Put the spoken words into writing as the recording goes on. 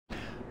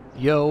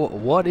Yo,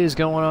 what is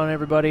going on,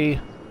 everybody?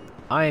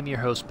 I am your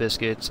host,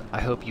 Biscuits.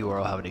 I hope you are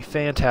all having a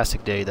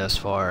fantastic day thus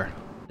far.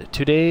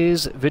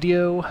 Today's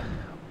video,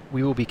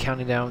 we will be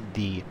counting down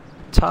the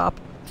top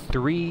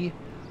 3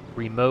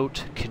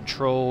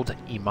 remote-controlled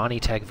Imani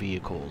tech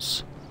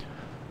vehicles.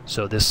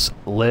 So this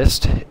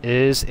list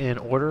is in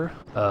order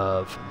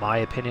of my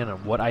opinion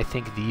on what I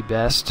think the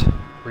best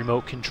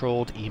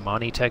remote-controlled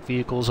Imani tech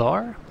vehicles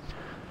are.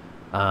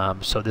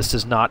 So this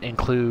does not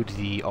include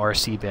the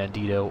RC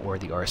Bandito or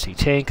the RC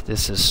Tank.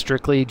 This is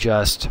strictly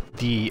just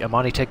the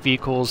Imani tech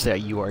vehicles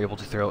that you are able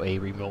to throw a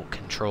remote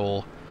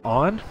control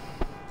on.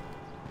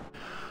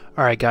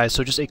 Alright guys,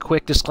 so just a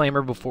quick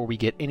disclaimer before we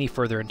get any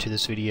further into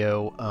this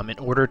video. In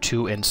order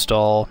to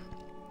install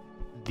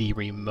the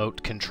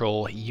remote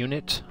control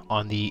unit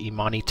on the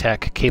Imani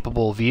tech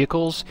capable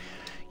vehicles,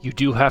 you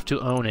do have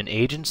to own an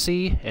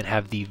agency and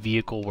have the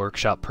vehicle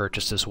workshop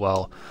purchased as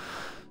well.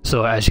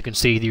 So as you can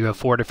see, you have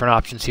 4 different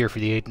options here for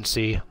the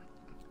agency.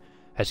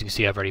 As you can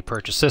see, I've already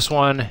purchased this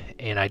one,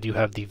 and I do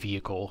have the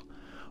vehicle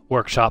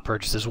workshop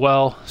purchase as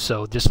well.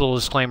 So just a little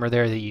disclaimer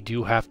there that you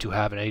do have to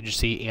have an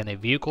agency and a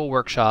vehicle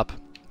workshop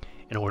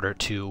in order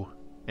to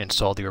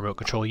install the remote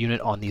control unit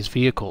on these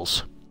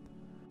vehicles.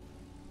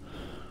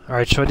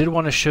 Alright, so I did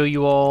want to show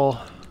you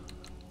all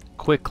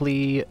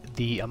quickly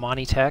the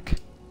Imani tech.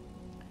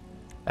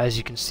 As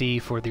you can see,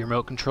 for the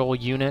remote control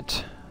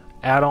unit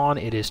add-on,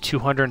 it is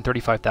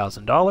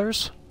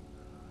 $235,000.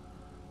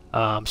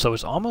 So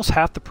it's almost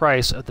half the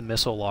price of the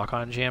missile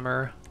lock-on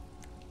jammer.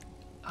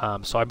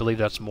 So I believe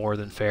that's more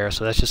than fair.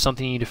 So that's just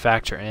something you need to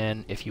factor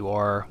in if you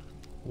are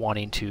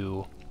wanting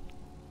to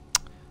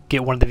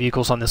get one of the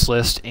vehicles on this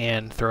list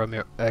and throw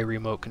a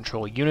remote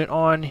control unit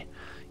on.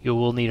 You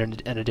will need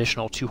an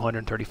additional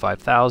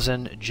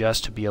 $235,000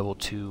 just to be able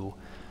to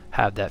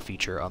have that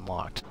feature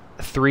unlocked.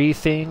 3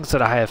 things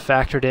that I have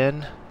factored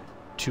in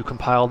to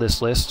compile this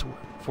list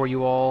for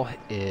you all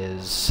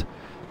is,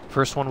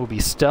 first one will be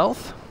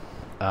stealth.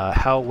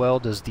 How well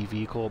does the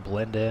vehicle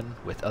blend in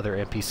with other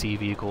NPC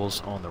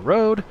vehicles on the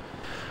road?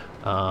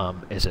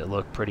 Does it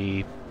look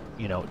pretty,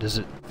 does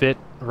it fit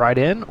right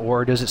in,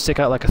 or does it stick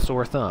out like a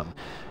sore thumb?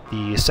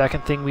 The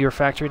second thing we are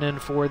factoring in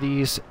for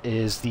these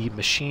is the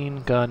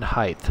machine gun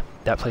height.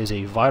 That plays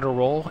a vital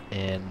role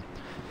in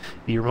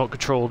the remote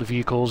controlled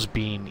vehicles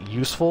being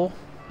useful.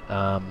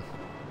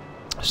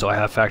 So I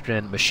have factored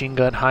in machine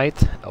gun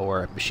height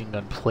or machine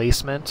gun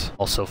placement.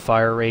 Also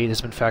fire rate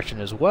has been factored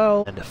in as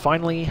well. And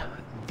finally,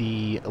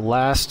 the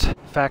last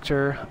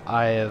factor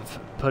I have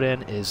put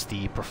in is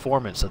the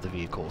performance of the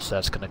vehicle. So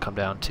that's going to come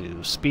down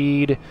to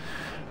speed,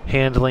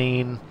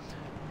 handling,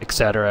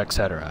 etc.,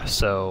 etc.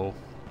 So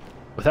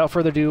without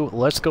further ado,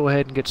 let's go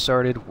ahead and get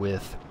started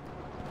with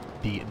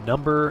the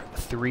number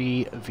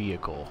 3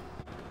 vehicle.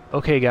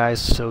 Okay guys,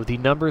 so the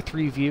number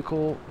 3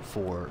 vehicle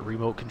for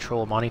remote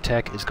control Imani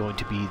tech is going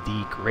to be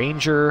the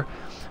Granger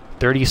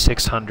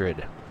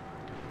 3600.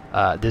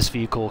 This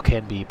vehicle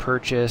can be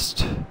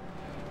purchased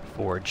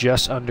for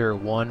just under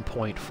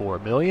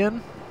 $1.4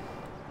 million.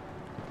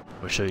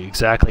 I'll show you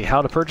exactly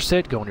how to purchase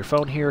it. Go on your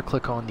phone here,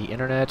 click on the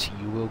internet.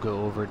 You will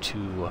go over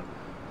to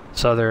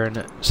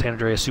Southern San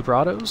Andreas Super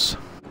Autos.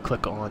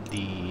 Click on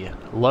the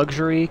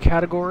luxury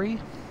category,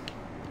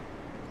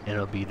 and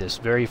it'll be this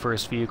very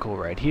first vehicle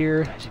right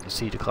here. As you can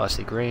see, the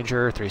classic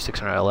Granger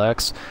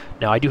 3600LX.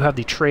 Now I do have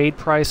the trade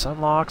price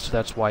unlocked, so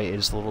that's why it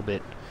is a little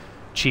bit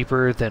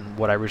cheaper than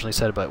what I originally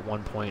said, about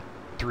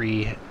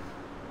 1.3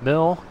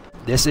 mil.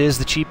 This is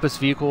the cheapest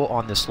vehicle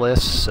on this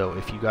list, so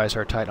if you guys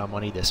are tight on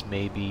money, this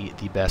may be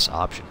the best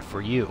option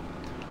for you.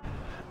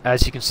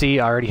 As you can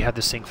see, I already have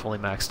this thing fully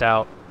maxed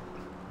out.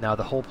 Now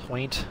the whole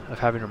point of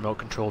having remote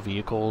control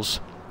vehicles,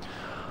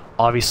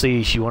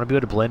 obviously you want to be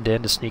able to blend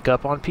in to sneak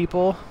up on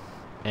people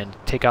and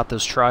take out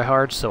those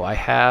tryhards, so I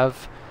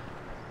have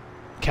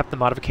kept the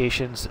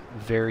modifications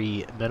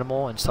very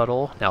minimal and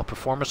subtle. Now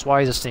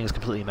performance-wise, this thing is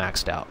completely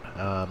maxed out.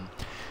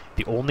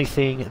 The only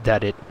thing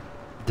that it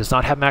does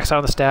not have maxed out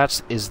on the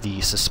stats is the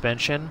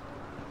suspension,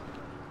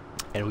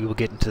 and we will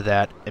get into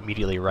that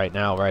immediately right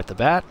now, right at the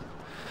bat.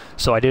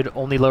 So I did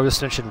only lower the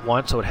suspension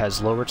once, so it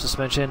has lowered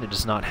suspension. It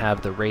does not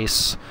have the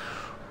race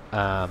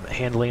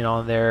handling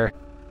on there.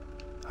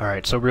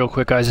 Alright, so real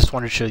quick guys, just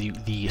wanted to show you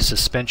the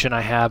suspension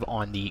I have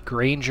on the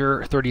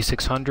Granger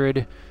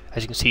 3600.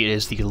 As you can see, it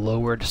is the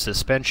lowered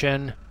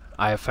suspension.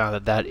 I have found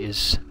that that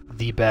is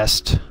the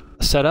best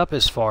setup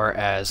as far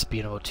as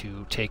being able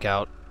to take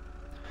out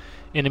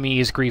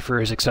enemies,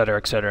 griefers,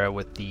 etc.,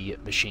 with the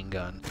machine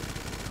gun.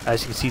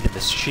 As you can see, the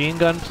machine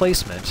gun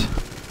placement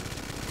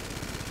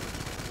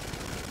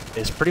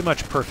is pretty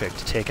much perfect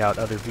to take out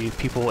other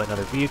people and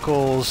other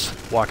vehicles,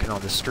 walking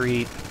on the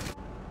street.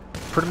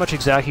 Pretty much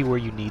exactly where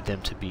you need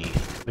them to be.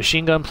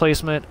 Machine gun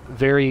placement,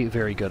 very,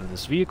 very good in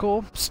this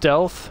vehicle.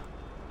 Stealth,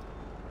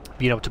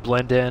 being able to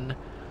blend in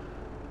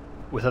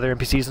with other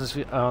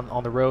NPCs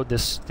on the road,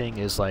 this thing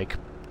is like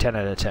 10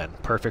 out of 10.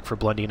 Perfect for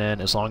blending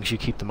in, as long as you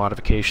keep the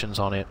modifications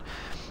on it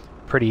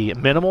pretty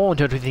minimal and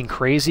don't do anything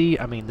crazy.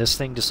 I mean, this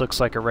thing just looks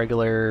like a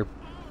regular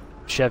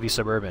Chevy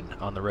Suburban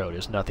on the road.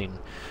 There's nothing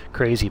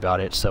crazy about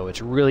it, so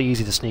it's really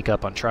easy to sneak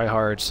up on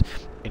tryhards.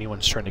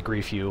 Anyone's trying to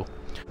grief you.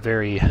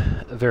 Very,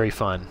 very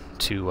fun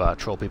to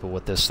troll people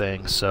with this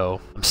thing.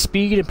 So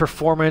speed and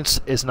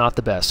performance is not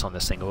the best on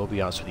this thing, I will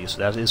be honest with you. So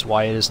that is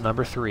why it is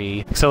number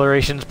 3.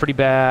 Acceleration's pretty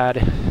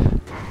bad.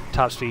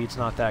 Top speed's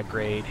not that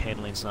great.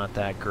 Handling's not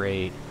that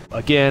great.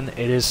 Again,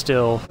 it is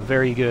still a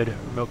very good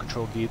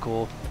remote-controlled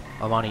vehicle,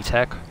 Imani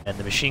tech, and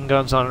the machine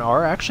guns on it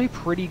are actually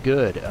pretty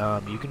good.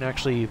 You can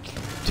actually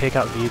take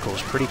out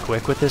vehicles pretty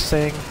quick with this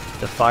thing.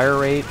 The fire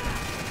rate,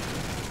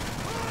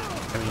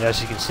 I mean,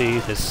 as you can see,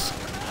 this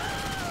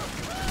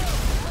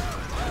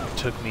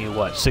took me,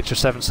 what, 6 or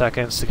 7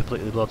 seconds to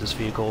completely blow up this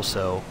vehicle,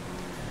 so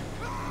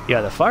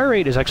yeah, the fire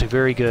rate is actually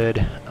very good.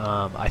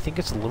 I think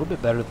it's a little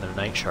bit better than the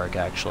Night Shark,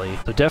 actually.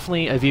 So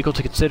definitely a vehicle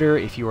to consider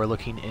if you are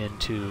looking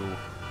into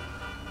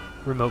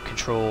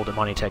remote-controlled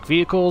Imani tech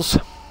vehicles.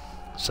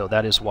 So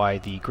that is why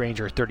the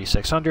Granger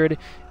 3600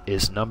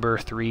 is number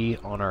 3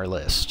 on our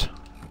list.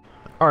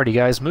 Alrighty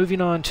guys,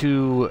 moving on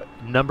to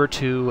number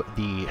 2,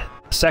 the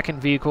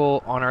second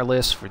vehicle on our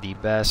list for the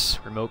best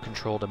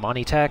remote-controlled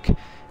Imani tech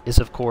is,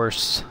 of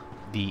course,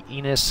 the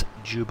Enos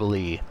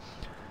Jubilee.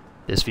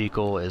 This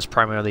vehicle is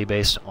primarily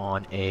based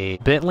on a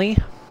Bentley.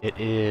 It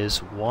is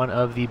one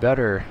of the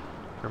better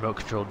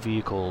remote-controlled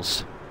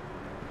vehicles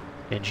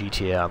in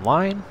GTA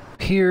Online.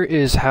 Here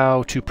is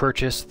how to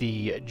purchase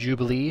the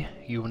Jubilee.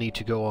 You will need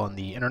to go on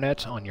the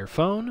internet on your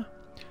phone.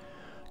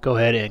 Go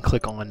ahead and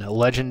click on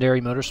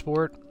Legendary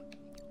Motorsport.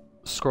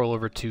 Scroll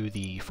over to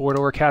the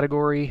 4-door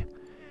category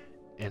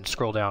and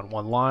scroll down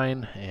one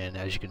line, and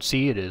as you can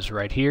see, it is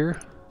right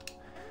here.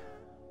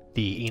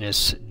 The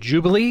Enos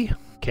Jubilee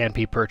can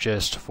be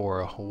purchased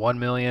for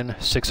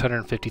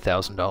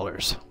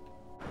 $1,650,000.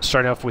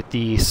 Starting off with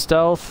the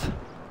stealth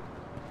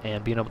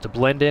and being able to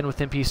blend in with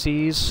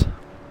NPCs.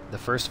 The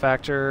first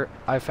factor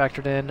I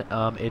factored in,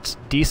 it's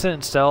decent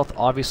in stealth.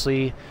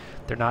 Obviously,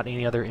 there are not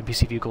any other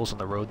NPC vehicles on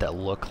the road that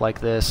look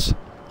like this.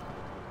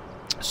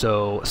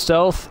 So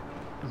stealth,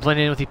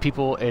 blending in with the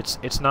people,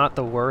 it's not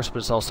the worst, but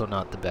it's also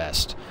not the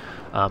best.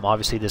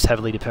 Obviously, this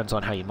heavily depends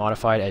on how you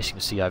modify it. As you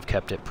can see, I've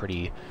kept it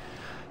pretty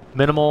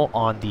minimal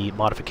on the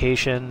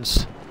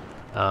modifications.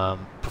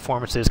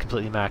 Performance is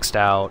completely maxed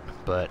out,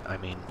 but I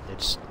mean,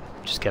 it's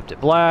just kept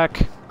it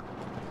black.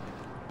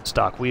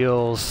 Stock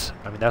wheels.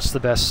 I mean, that's the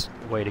best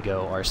way to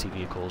go. RC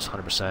vehicles,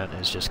 100%,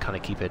 is just kind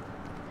of keep it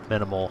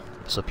minimal,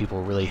 so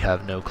people really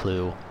have no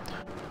clue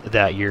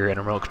that you're in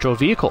a remote control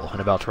vehicle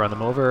and about to run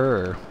them over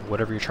or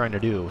whatever you're trying to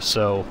do.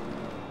 So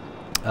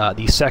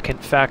the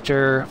second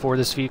factor for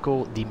this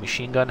vehicle, the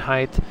machine gun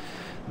height.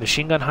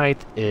 Machine gun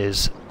height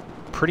is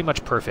pretty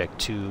much perfect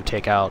to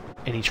take out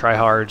any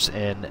tryhards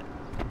in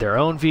their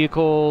own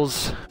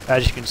vehicles.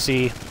 As you can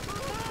see,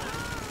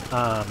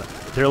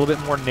 they're a little bit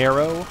more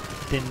narrow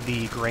than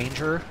the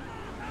Granger,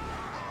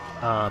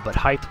 but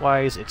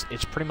height-wise,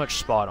 it's pretty much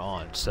spot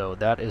on. So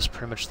that is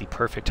pretty much the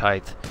perfect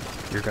height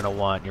you're going to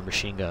want your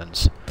machine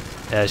guns.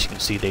 As you can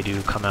see, they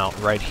do come out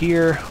right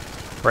here,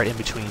 right in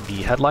between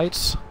the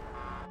headlights.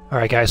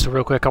 Alright guys, so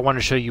real quick, I want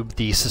to show you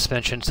the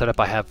suspension setup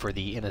I have for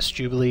the Enos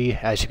Jubilee.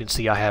 As you can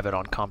see, I have it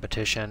on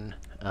competition.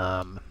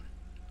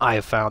 I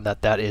have found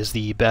that that is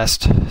the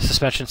best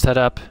suspension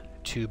setup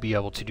to be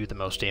able to do the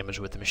most damage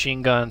with the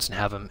machine guns and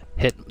have them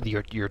hit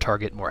your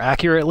target more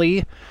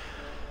accurately.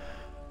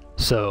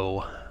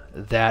 So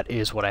that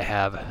is what I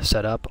have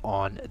set up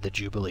on the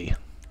Jubilee.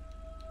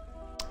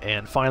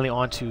 And finally,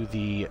 on to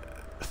the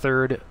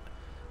third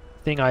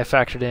thing I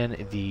factored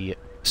in, the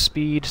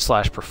speed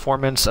 /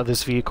 performance of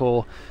this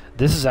vehicle.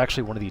 This is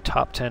actually one of the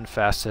top 10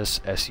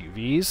 fastest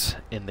SUVs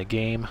in the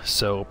game,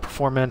 so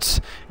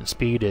performance and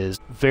speed is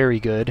very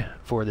good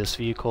for this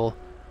vehicle.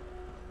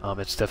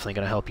 It's definitely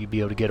going to help you be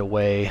able to get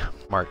away.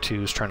 Mark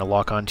II's trying to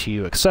lock onto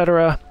you,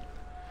 etc.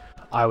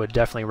 I would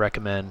definitely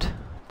recommend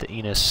the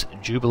Enos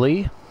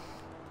Jubilee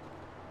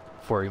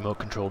for a remote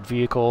controlled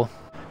vehicle.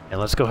 And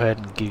let's go ahead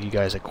and give you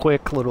guys a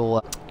quick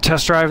little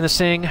test drive in this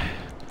thing.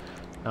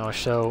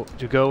 So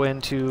to go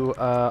into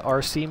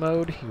RC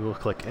mode, you will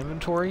click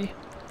Inventory.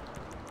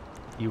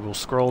 You will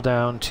scroll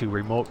down to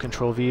Remote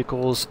Control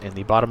Vehicles, and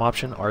the bottom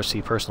option,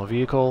 RC Personal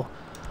Vehicle.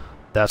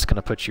 That's going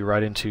to put you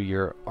right into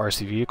your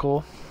RC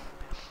vehicle.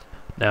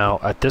 Now,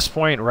 at this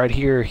point right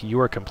here, you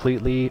are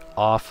completely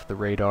off the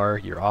radar.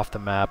 You're off the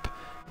map.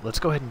 Let's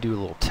go ahead and do a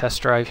little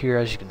test drive here.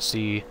 As you can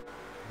see,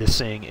 this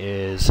thing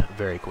is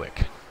very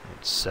quick.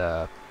 It's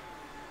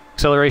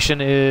acceleration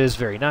is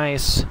very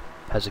nice.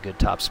 Has a good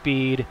top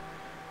speed.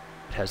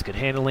 It has good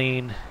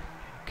handling.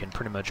 Can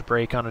pretty much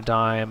brake on a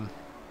dime.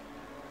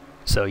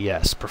 So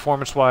yes,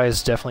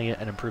 performance-wise, definitely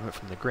an improvement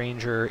from the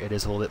Granger. It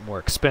is a little bit more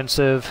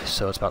expensive,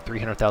 so it's about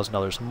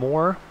 $300,000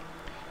 more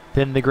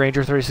than the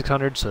Granger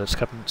 3600, so it's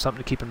something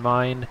to keep in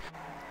mind.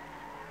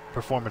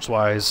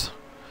 Performance-wise,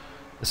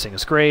 this thing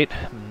is great,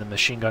 and the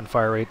machine gun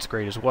fire rate's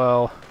great as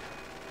well.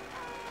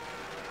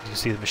 You can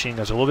see the machine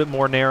gun's a little bit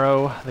more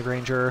narrow than the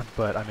Granger,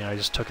 but I mean, I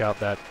just took out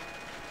that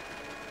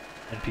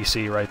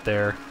NPC right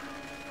there.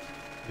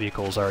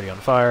 Vehicle's already on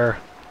fire.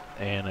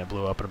 and it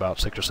blew up in about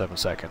 6 or 7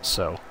 seconds.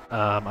 So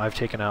I've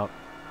taken out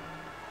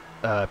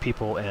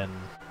people in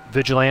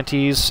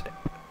vigilantes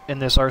in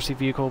this RC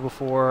vehicle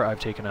before. I've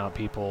taken out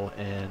people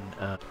in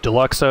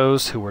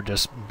Deluxos who were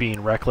just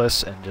being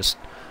reckless and just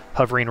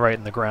hovering right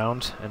in the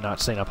ground and not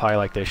staying up high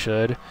like they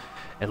should,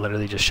 and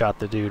literally just shot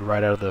the dude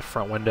right out of the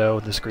front window,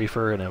 this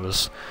griefer, and it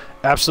was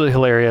absolutely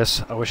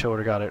hilarious. I wish I would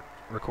have got it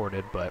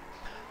recorded, but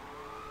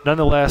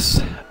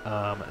nonetheless,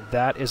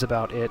 that is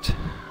about it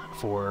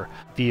for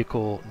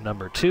vehicle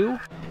number 2.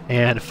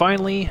 And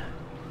finally,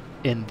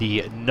 in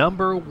the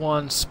number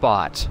 1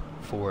 spot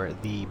for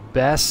the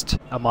best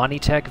Imani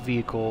Tech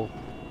vehicle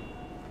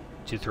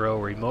to throw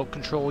a remote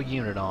control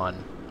unit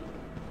on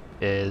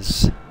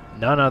is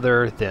none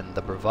other than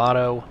the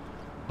Bravado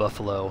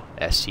Buffalo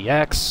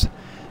STX.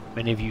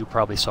 Many of you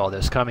probably saw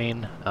this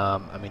coming.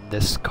 I mean,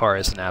 this car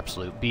is an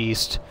absolute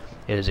beast.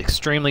 It is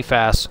extremely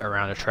fast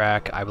around a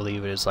track. I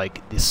believe it is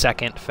like the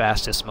 2nd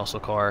fastest muscle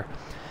car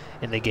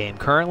in the game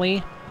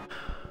currently.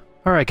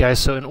 Alright guys,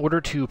 so in order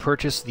to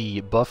purchase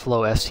the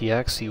Buffalo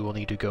STX, you will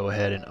need to go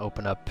ahead and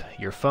open up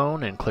your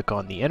phone and click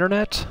on the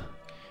internet.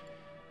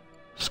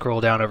 Scroll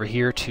down over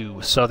here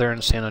to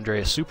Southern San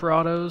Andreas Super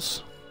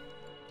Autos.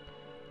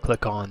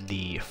 Click on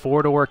the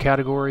 4-door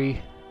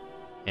category,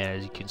 and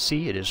as you can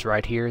see, it is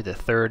right here, the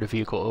 3rd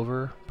vehicle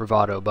over,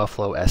 Bravado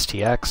Buffalo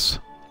STX.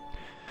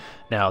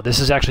 Now, this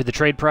is actually the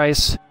trade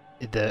price.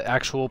 The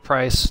actual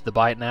price, the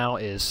buy it now,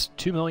 is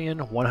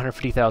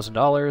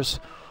 $2,150,000,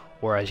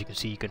 or as you can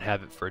see, you can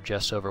have it for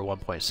just over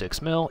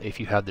 1.6 mil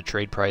if you have the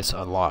trade price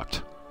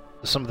unlocked.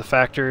 Some of the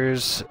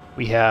factors,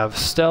 we have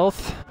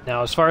stealth.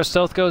 Now, as far as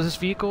stealth goes, this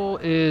vehicle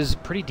is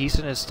pretty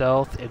decent at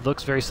stealth. It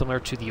looks very similar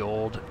to the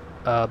old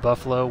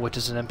Buffalo, which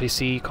is an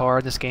NPC car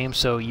in this game,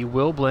 so you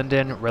will blend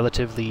in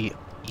relatively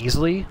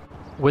easily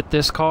with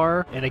this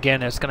car. And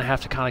again, it's going to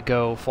have to kind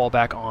of fall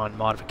back on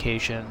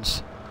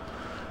modifications.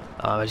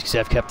 As you can see,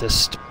 I've kept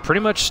this pretty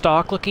much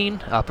stock looking.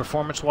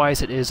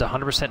 Performance-wise, it is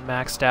 100%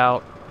 maxed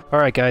out.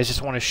 Alright guys,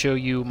 just want to show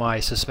you my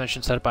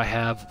suspension setup I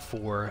have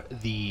for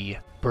the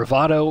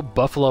Bravado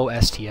Buffalo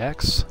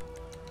STX.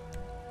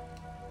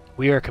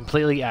 We are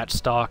completely at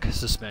stock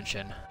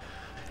suspension.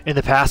 In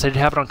the past, I did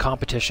have it on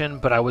competition,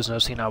 but I was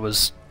noticing I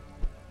was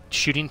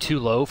shooting too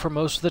low for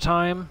most of the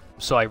time,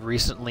 so I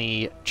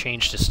recently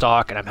changed to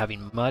stock, and I'm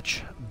having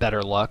much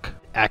better luck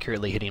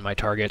accurately hitting my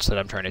targets that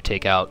I'm trying to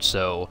take out.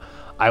 So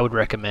I would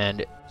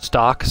recommend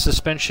stock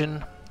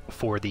suspension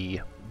for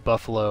the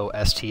Buffalo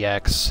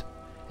STX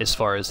as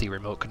far as the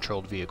remote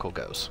controlled vehicle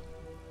goes.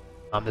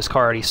 This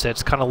car already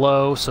sits kind of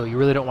low, so you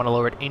really don't want to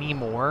lower it any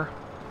more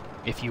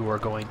if you are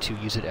going to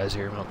use it as a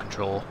remote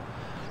control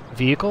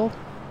vehicle.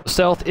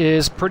 Stealth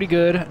is pretty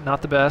good,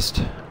 not the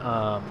best.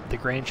 The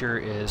Granger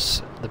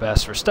is the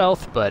best for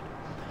stealth, but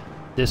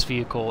this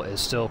vehicle is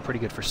still pretty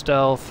good for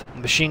stealth.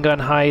 Machine gun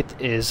height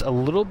is a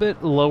little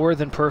bit lower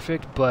than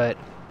perfect, but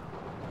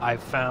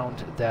I've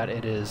found that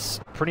it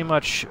is pretty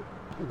much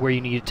where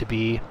you need it to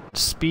be.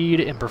 Speed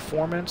and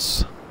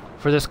performance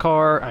for this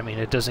car, I mean,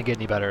 it doesn't get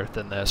any better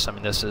than this. I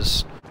mean, this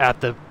is,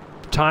 at the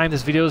time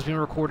this video is being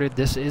recorded,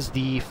 this is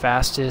the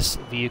fastest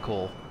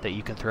vehicle that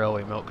you can throw a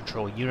remote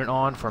control unit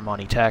on for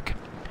Imani Tech.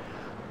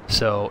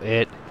 So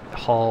it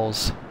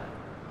hauls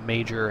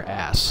major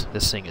ass.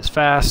 This thing is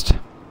fast.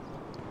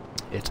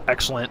 It's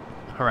excellent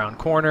around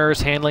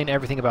corners. Handling,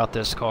 everything about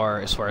this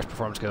car as far as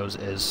performance goes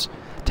is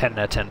 10 out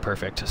of 10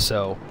 perfect.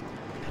 So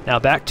now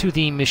back to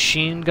the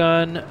machine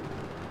gun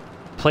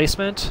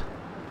placement.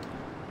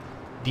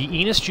 The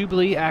Enos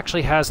Jubilee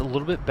actually has a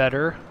little bit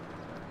better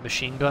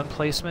machine gun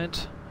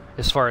placement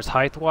as far as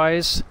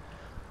height-wise,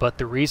 but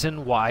the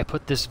reason why I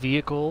put this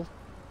vehicle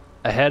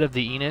ahead of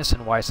the Enos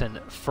and why it's in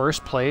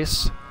first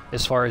place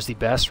as far as the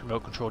best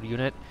remote-controlled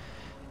unit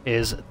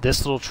is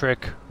this little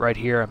trick right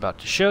here I'm about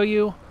to show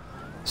you.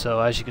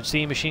 So as you can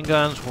see, machine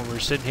guns, when we're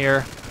sitting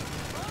here,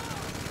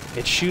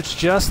 it shoots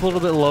just a little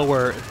bit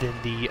lower than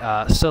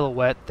the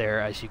silhouette there,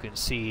 as you can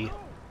see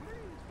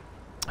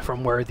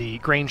from where the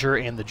Granger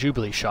and the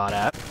Jubilee shot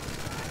at.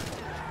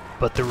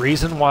 But the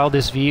reason why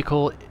this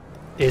vehicle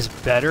is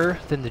better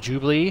than the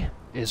Jubilee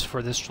is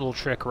for this little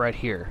trick right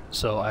here.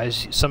 So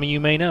as some of you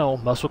may know,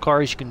 muscle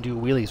cars you can do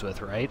wheelies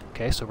with, right?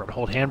 Okay, so we're going to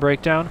hold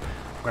handbrake down,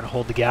 we're going to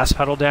hold the gas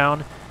pedal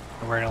down,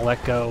 and we're going to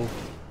let go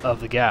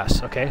of the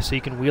gas, okay? So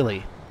you can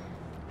wheelie.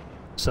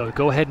 So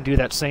go ahead and do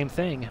that same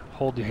thing.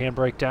 Hold your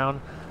handbrake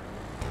down,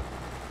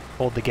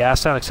 hold the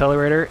gas down,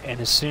 accelerator, and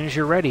as soon as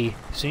you're ready,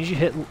 as soon as you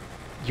hit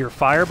your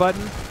fire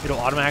button, it'll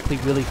automatically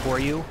wheelie for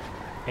you,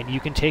 and you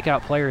can take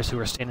out players who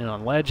are standing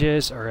on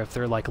ledges, or if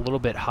they're like a little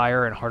bit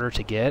higher and harder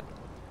to get.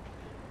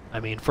 I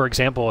mean, for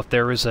example, if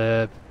there was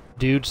a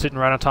dude sitting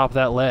right on top of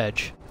that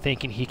ledge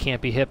thinking he can't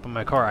be hit by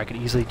my car, I could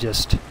easily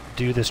just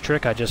do this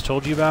trick I just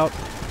told you about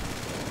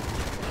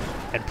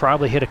and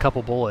probably hit a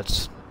couple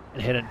bullets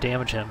and hit and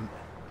damage him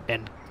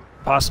and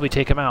possibly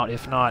take him out,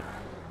 if not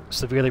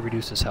severely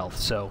reduce his health.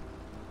 So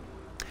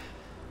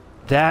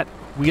that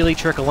wheelie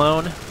trick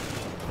alone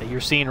that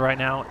you're seeing right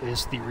now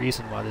is the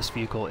reason why this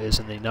vehicle is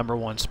in the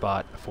 #1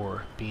 spot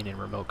for being in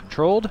remote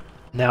controlled.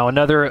 Now,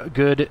 another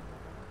good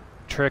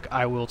trick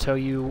I will tell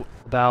you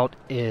about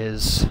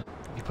is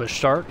you push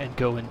start and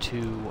go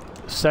into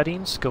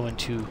settings, go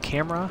into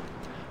camera,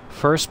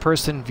 first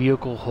person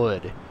vehicle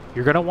hood.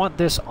 You're going to want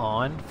this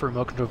on for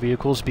remote control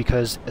vehicles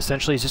because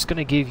essentially it's just going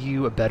to give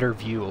you a better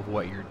view of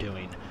what you're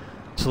doing.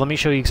 So let me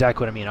show you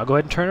exactly what I mean. I'll go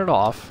ahead and turn it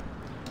off.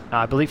 Now,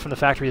 I believe from the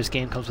factory this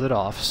game comes with it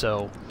off,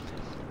 so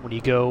when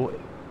you go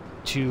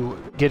to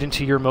get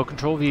into your remote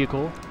control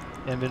vehicle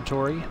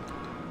inventory,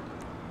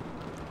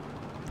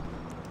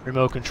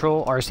 remote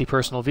control, RC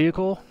personal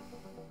vehicle,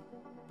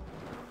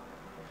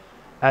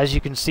 as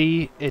you can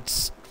see,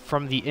 it's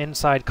from the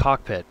inside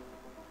cockpit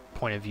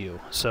point of view,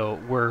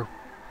 so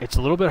it's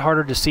a little bit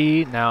harder to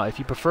see. Now, if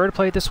you prefer to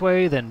play it this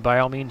way, then by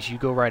all means you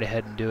go right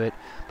ahead and do it,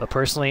 but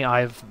personally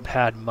I've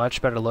had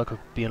much better luck of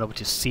being able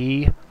to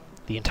see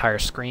the entire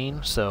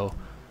screen. So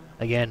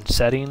again,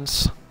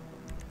 settings,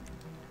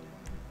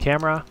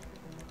 camera,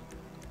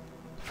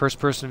 first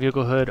person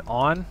vehicle hood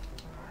on,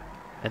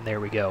 and there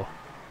we go.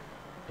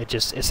 It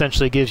just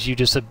essentially gives you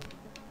just a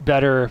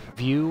better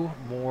view,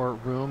 more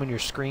room in your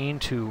screen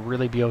to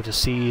really be able to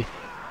see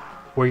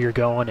where you're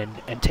going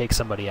and take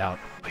somebody out.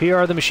 Here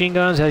are the machine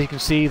guns. As you can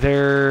see,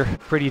 they're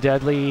pretty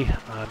deadly.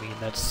 I mean,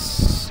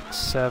 that's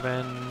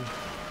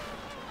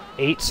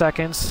 8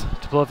 seconds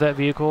to blow up that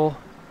vehicle.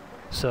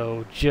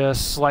 So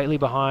just slightly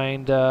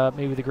behind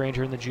maybe the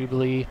Granger and the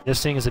Jubilee.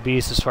 This thing is a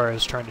beast as far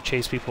as trying to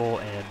chase people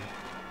and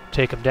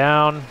take them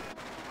down.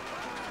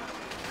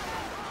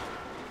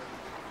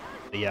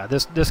 But yeah,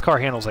 this car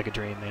handles like a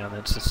dream, man.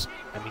 It's just,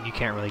 I mean, you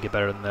can't really get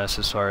better than this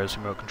as far as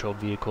remote controlled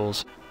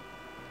vehicles.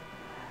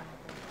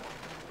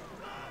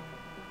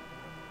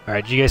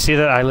 Alright, did you guys see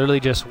that? I literally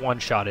just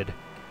one-shotted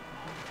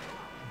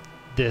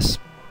this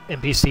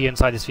NPC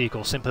inside this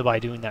vehicle simply by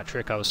doing that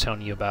trick I was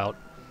telling you about.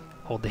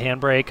 Hold the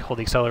handbrake, hold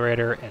the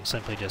accelerator, and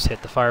simply just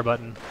hit the fire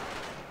button,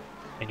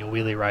 and you'll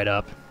wheelie right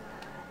up.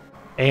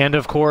 And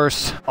of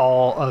course,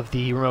 all of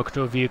the remote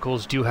control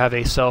vehicles do have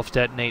a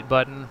self-detonate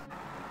button.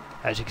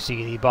 As you can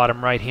see in the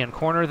bottom right-hand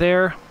corner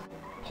there,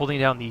 holding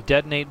down the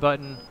detonate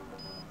button,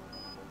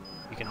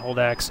 you can hold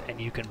X and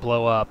you can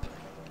blow up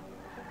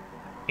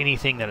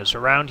anything that is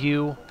around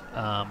you.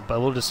 But a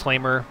little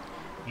disclaimer,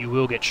 you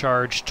will get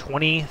charged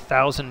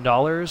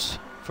 $20,000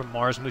 from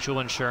Mars Mutual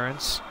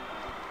Insurance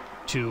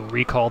to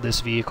recall this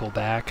vehicle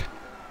back.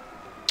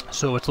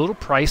 So it's a little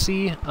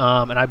pricey,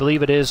 and I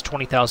believe it is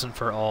 $20,000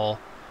 for all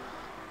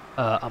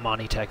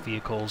Imani Tech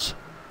vehicles.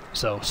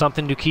 So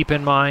something to keep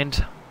in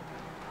mind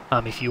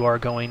if you are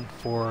going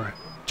for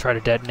try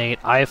to detonate.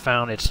 I have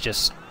found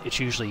it's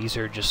usually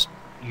easier just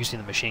using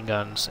the machine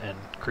guns and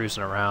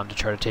cruising around to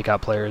try to take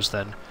out players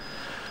than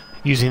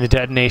using the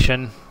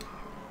detonation.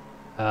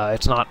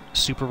 It's not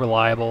super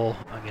reliable.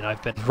 I mean,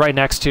 I've been right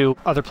next to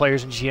other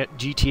players in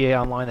GTA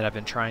Online that I've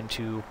been trying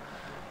to,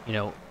 you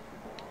know,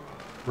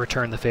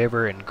 return the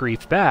favor and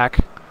grief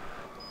back,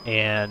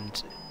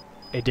 and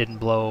it didn't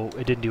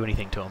do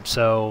anything to them.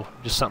 So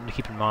just something to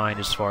keep in mind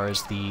as far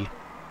as the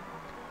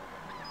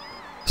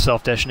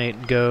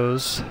self-detonating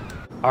goes.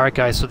 Alright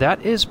guys, so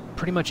that is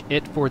pretty much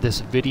it for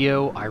this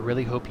video. I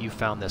really hope you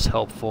found this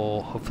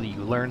helpful. Hopefully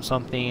you learned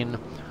something.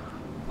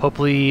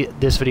 Hopefully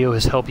this video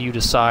has helped you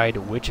decide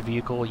which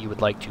vehicle you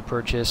would like to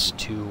purchase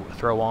to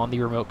throw on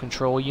the remote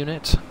control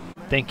unit.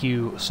 Thank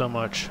you so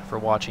much for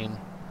watching.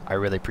 I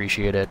really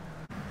appreciate it.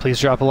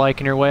 Please drop a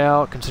like on your way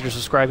out. Consider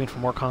subscribing for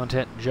more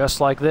content just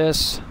like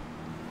this.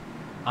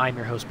 I'm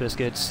your host,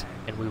 Biscuits,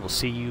 and we will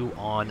see you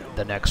on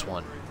the next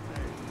one.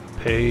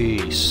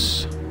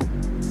 Peace.